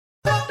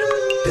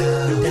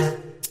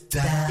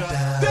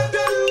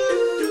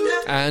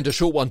And a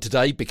short one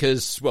today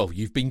because, well,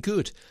 you've been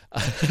good.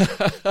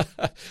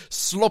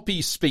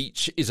 Sloppy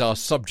speech is our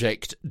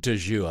subject du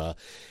jour.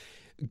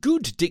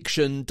 Good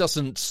diction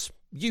doesn't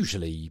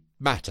usually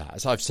matter,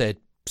 as I've said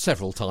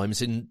several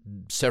times in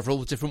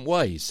several different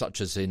ways,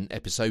 such as in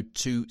episode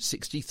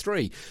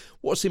 263.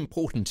 What's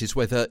important is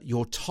whether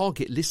your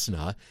target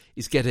listener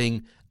is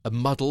getting a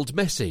muddled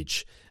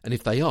message. And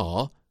if they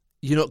are,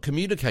 you're not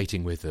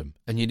communicating with them.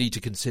 And you need to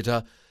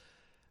consider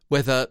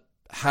whether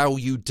how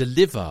you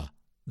deliver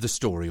the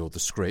story or the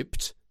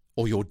script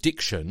or your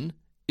diction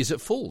is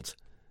at fault.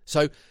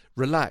 So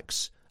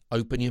relax,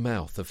 open your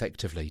mouth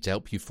effectively to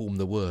help you form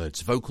the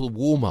words. Vocal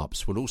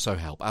warm-ups will also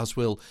help, as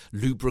will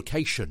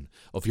lubrication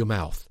of your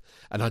mouth.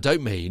 And I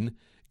don't mean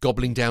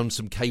gobbling down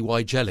some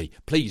KY jelly.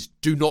 Please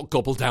do not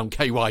gobble down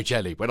KY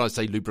jelly. When I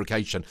say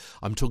lubrication,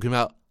 I'm talking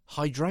about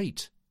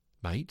hydrate,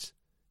 mate.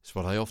 It's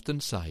what I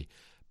often say.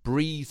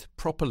 Breathe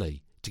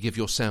properly to give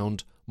your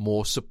sound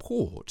more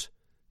support.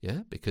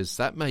 Yeah, because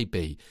that may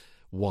be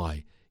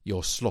why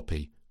you're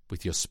sloppy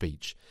with your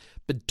speech.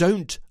 But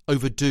don't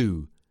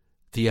overdo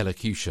the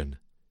elocution.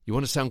 You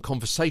want to sound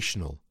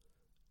conversational,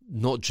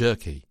 not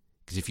jerky.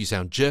 Because if you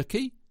sound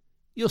jerky,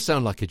 you'll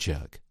sound like a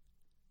jerk.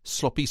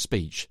 Sloppy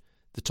speech,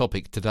 the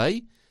topic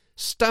today.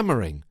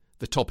 Stammering,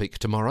 the topic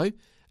tomorrow,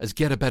 as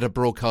Get a Better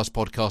Broadcast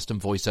Podcast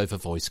and Voice Over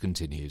Voice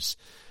continues.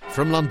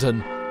 From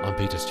London, I'm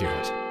Peter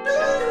Stewart.